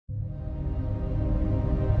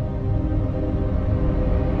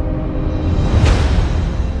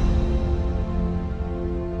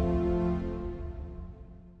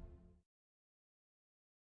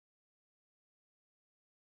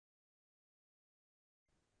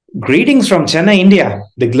Greetings from Chennai, India,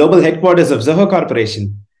 the global headquarters of Zoho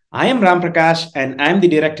Corporation. I am Ramprakash and I am the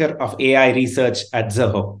Director of AI Research at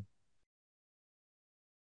Zoho.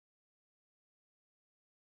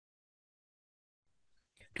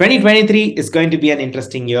 "2023 is going to be an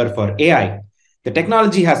interesting year for AI. The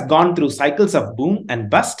technology has gone through cycles of boom and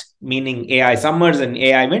bust, meaning AI summers and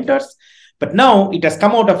AI winters, but now it has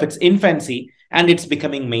come out of its infancy and it's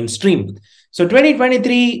becoming mainstream. So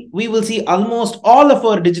 2023, we will see almost all of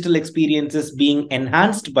our digital experiences being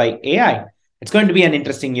enhanced by AI. It's going to be an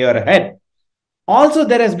interesting year ahead. Also,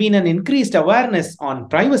 there has been an increased awareness on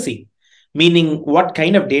privacy, meaning what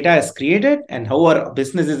kind of data is created and how are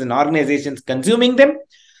businesses and organizations consuming them.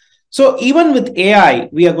 So even with AI,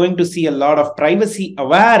 we are going to see a lot of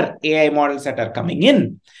privacy-aware AI models that are coming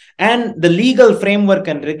in. And the legal framework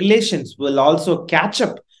and regulations will also catch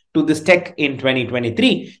up to this tech in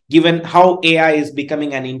 2023, given how AI is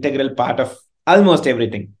becoming an integral part of almost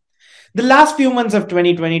everything. The last few months of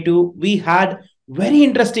 2022, we had very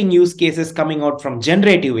interesting use cases coming out from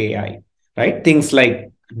generative AI, right? Things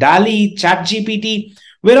like DALL-E, ChatGPT,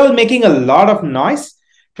 we're all making a lot of noise.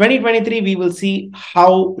 2023, we will see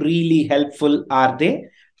how really helpful are they,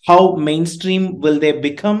 how mainstream will they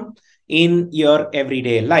become in your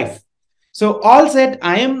everyday life. So all said,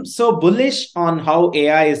 I am so bullish on how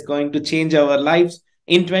AI is going to change our lives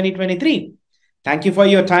in 2023. Thank you for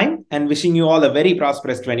your time and wishing you all a very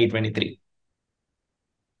prosperous 2023.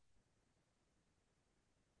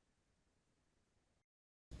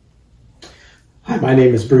 Hi, my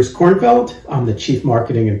name is Bruce Kornfeld. I'm the Chief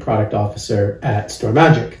Marketing and Product Officer at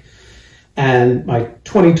StorMagic. And my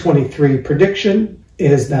 2023 prediction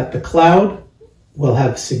is that the cloud will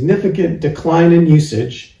have significant decline in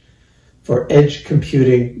usage for edge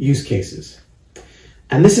computing use cases.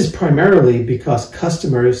 And this is primarily because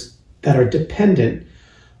customers that are dependent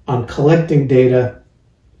on collecting data,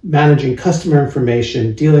 managing customer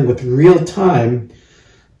information, dealing with real time,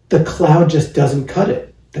 the cloud just doesn't cut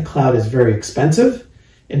it. The cloud is very expensive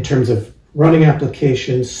in terms of running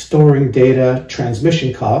applications, storing data,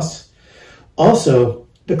 transmission costs. Also,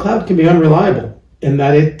 the cloud can be unreliable in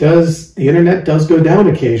that the internet does go down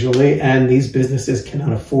occasionally and these businesses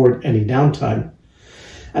cannot afford any downtime.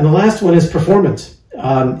 And the last one is performance.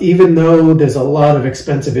 Even though there's a lot of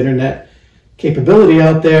expensive internet capability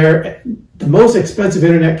out there, the most expensive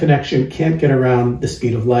internet connection can't get around the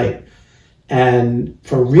speed of light. And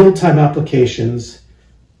for real-time applications,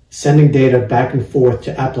 sending data back and forth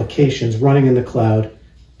to applications running in the cloud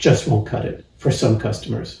just won't cut it for some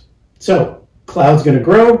customers. So cloud's going to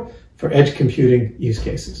grow for edge computing use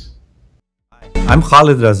cases. I'm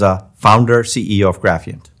Khalid Raza, founder, CEO of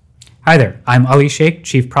Graphiant. Hi there, I'm Ali Sheikh,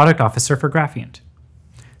 Chief Product Officer for Graphiant.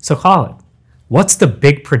 So Khalid, what's the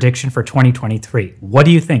big prediction for 2023? What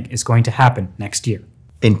do you think is going to happen next year?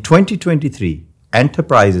 In 2023,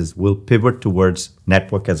 enterprises will pivot towards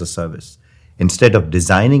network as a service. Instead of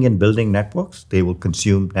designing and building networks, they will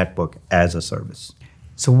consume network as a service.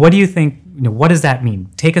 So what do you think, what does that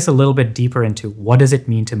mean? Take us a little bit deeper into what does it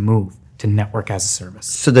mean to move to network as a service?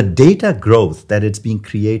 So the data growth that it's being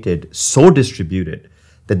created so distributed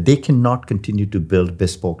that they cannot continue to build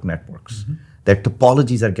bespoke networks. Their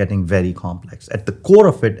topologies are getting very complex. At the core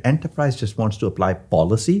of it, enterprise just wants to apply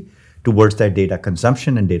policy towards their data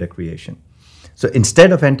consumption and data creation. So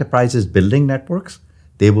instead of enterprises building networks,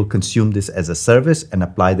 they will consume this as a service and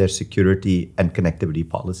apply their security and connectivity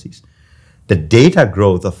policies. The data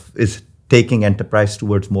growth is taking enterprise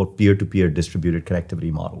towards more peer-to-peer distributed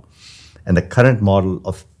connectivity model. And the current model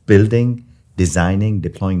of building, designing,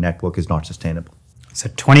 deploying network is not sustainable. So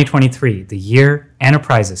 2023, the year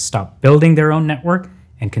enterprises stop building their own network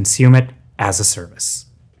and consume it as a service.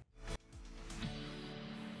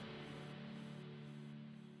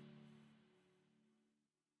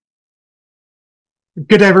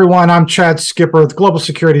 Good day, everyone. I'm Chad Skipper, the Global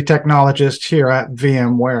Security Technologist here at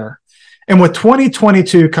VMware. And with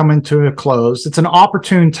 2022 coming to a close, it's an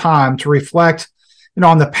opportune time to reflect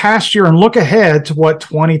on the past year and look ahead to what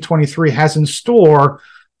 2023 has in store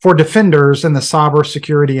for defenders in the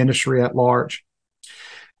cybersecurity industry at large.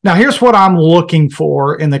 Now, here's what I'm looking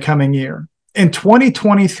for in the coming year. In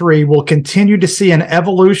 2023, we'll continue to see an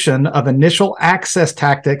evolution of initial access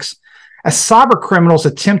tactics as cyber criminals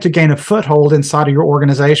attempt to gain a foothold inside of your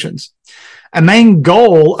organizations. A main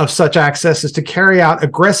goal of such access is to carry out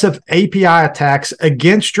aggressive API attacks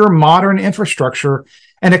against your modern infrastructure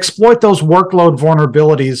and exploit those workload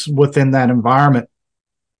vulnerabilities within that environment.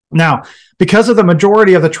 Now, because of the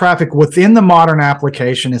majority of the traffic within the modern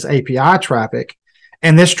application is API traffic,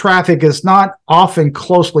 and this traffic is not often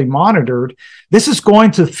closely monitored, this is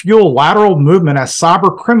going to fuel lateral movement as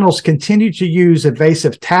cyber criminals continue to use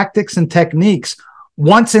evasive tactics and techniques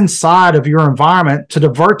once inside of your environment to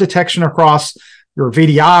divert detection across your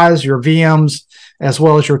VDIs, your VMs, as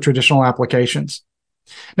well as your traditional applications.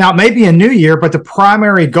 Now, it may be a new year, but the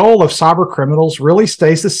primary goal of cyber criminals really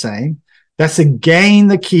stays the same. That's to gain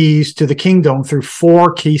the keys to the kingdom through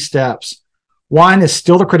 4 key steps. One is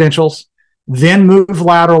steal the credentials, then move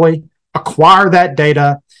laterally, acquire that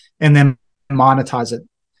data, and then monetize it.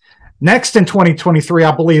 Next, in 2023,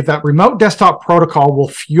 I believe that remote desktop protocol will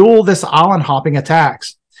fuel this island hopping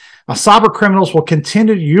attacks. Now, cyber criminals will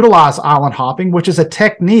continue to utilize island hopping, which is a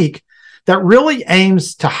technique that really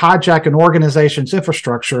aims to hijack an organization's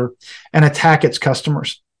infrastructure and attack its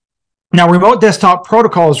customers. Now, remote desktop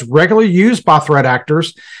protocol is regularly used by threat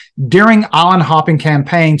actors during island hopping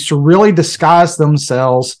campaigns to really disguise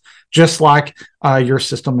themselves, just like your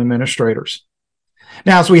system administrators.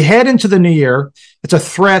 Now, as we head into the new year, it's a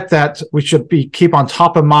threat that we should keep on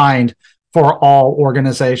top of mind for all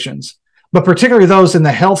organizations, but particularly those in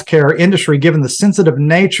the healthcare industry, given the sensitive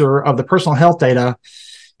nature of the personal health data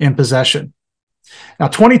in possession. Now,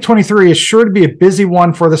 2023 is sure to be a busy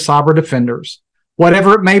one for the cyber defenders.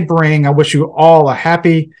 Whatever it may bring, I wish you all a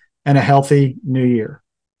happy and a healthy new year.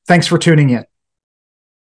 Thanks for tuning in.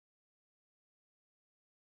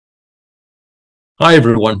 Hi,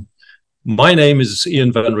 everyone. My name is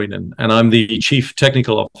Ian van Reenen, and I'm the Chief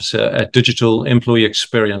Technical Officer at digital employee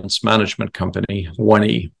experience management company,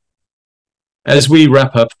 1E. As we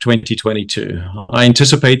wrap up 2022, I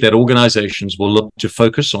anticipate that organizations will look to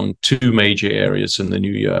focus on 2 major areas in the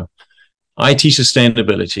new year: IT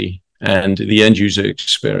sustainability and the end user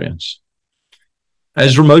experience.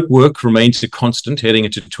 As remote work remains a constant heading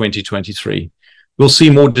into 2023, we'll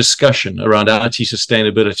see more discussion around IT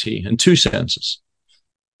sustainability in 2 senses.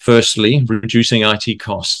 Firstly, reducing IT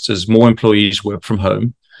costs as more employees work from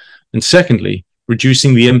home, and secondly,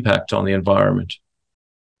 reducing the impact on the environment.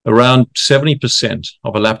 Around 70%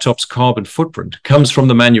 of a laptop's carbon footprint comes from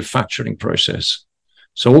the manufacturing process.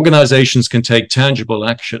 So organizations can take tangible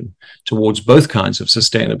action towards both kinds of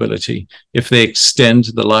sustainability if they extend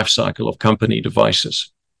the life cycle of company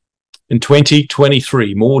devices. In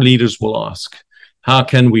 2023, more leaders will ask, how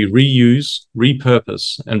can we reuse,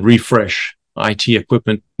 repurpose, and refresh IT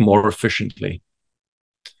equipment more efficiently?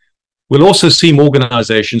 We'll also see more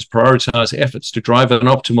organizations prioritize efforts to drive an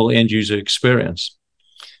optimal end-user experience.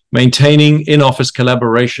 Maintaining in-office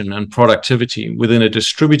collaboration and productivity within a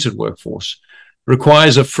distributed workforce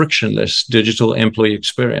requires a frictionless digital employee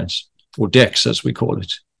experience, or DEX as we call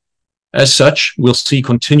it. As such, we'll see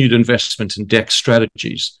continued investment in DEX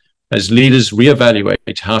strategies as leaders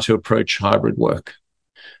reevaluate how to approach hybrid work.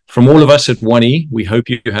 From all of us at 1E, we hope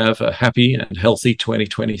you have a happy and healthy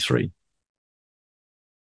 2023.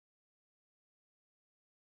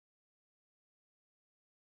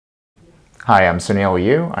 Hi, I'm Sounil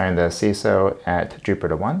Yu. I'm the CISO at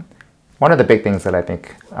JupiterOne. One of the big things that I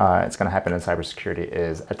think is going to happen in cybersecurity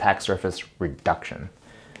is attack surface reduction.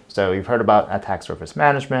 So you've heard about attack surface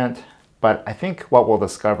management, but I think what we'll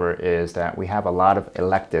discover is that we have a lot of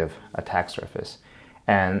elective attack surface.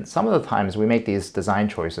 And some of the times we make these design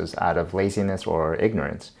choices out of laziness or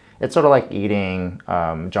ignorance. It's sort of like eating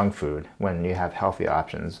junk food when you have healthy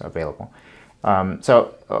options available.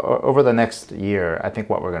 So over the next year, I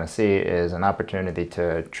think what we're going to see is an opportunity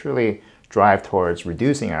to truly drive towards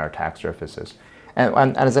reducing our attack surfaces.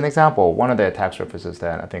 And as an example, one of the attack surfaces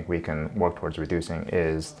that I think we can work towards reducing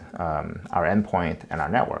is our endpoint and our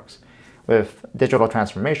networks. With digital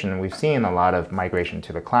transformation, we've seen a lot of migration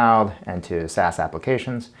to the cloud and to SaaS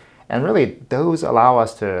applications. And really, those allow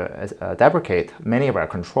us to deprecate many of our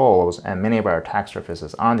controls and many of our attack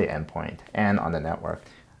surfaces on the endpoint and on the network.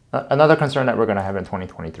 Another concern that we're going to have in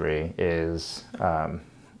 2023 is an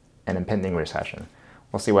impending recession.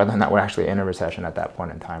 We'll see whether or not we're actually in a recession at that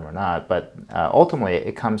point in time or not. But ultimately,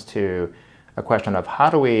 it comes to a question of how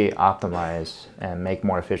do we optimize and make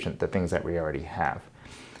more efficient the things that we already have.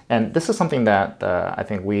 And this is something that I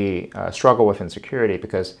think we struggle with in security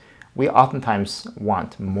because we oftentimes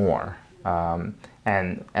want more.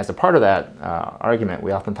 And as a part of that argument,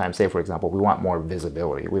 we oftentimes say, for example, we want more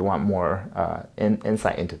visibility. We want more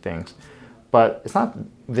insight into things. But it's not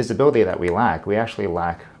visibility that we lack. We actually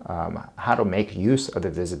lack how to make use of the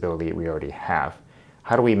visibility we already have.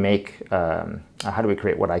 How do we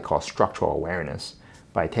create what I call structural awareness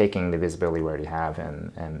by taking the visibility we already have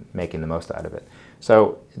and making the most out of it?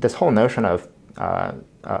 So this whole notion of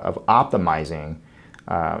optimizing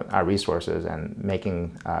our resources and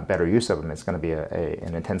making better use of them is going to be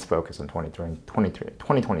an intense focus in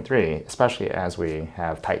 2023, especially as we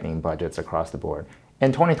have tightening budgets across the board.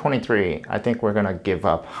 In 2023, I think we're going to give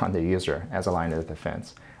up on the user as a line of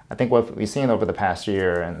defense. I think what we've seen over the past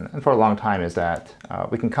year and for a long time is that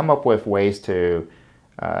we can come up with ways to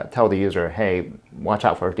tell the user, hey, watch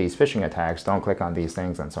out for these phishing attacks, don't click on these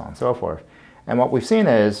things, and so on and so forth. And what we've seen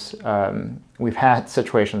is we've had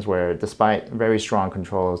situations where despite very strong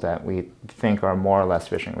controls that we think are more or less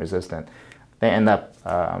phishing resistant, they end up,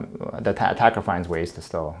 the attacker finds ways to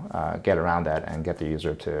still get around that and get the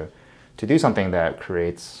user to do something that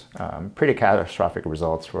creates pretty catastrophic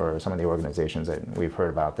results for some of the organizations that we've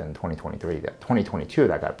heard about in 2022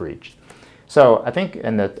 that got breached. So I think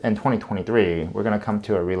in 2023, we're going to come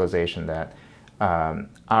to a realization that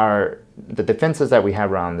the defenses that we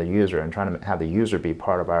have around the user and trying to have the user be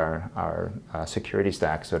part of our security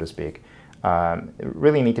stack, so to speak,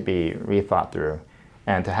 really need to be rethought through,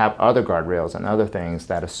 and to have other guardrails and other things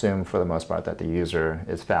that assume for the most part that the user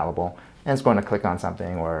is fallible and is going to click on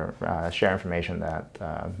something or share information that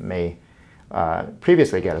may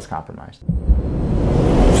previously get us compromised.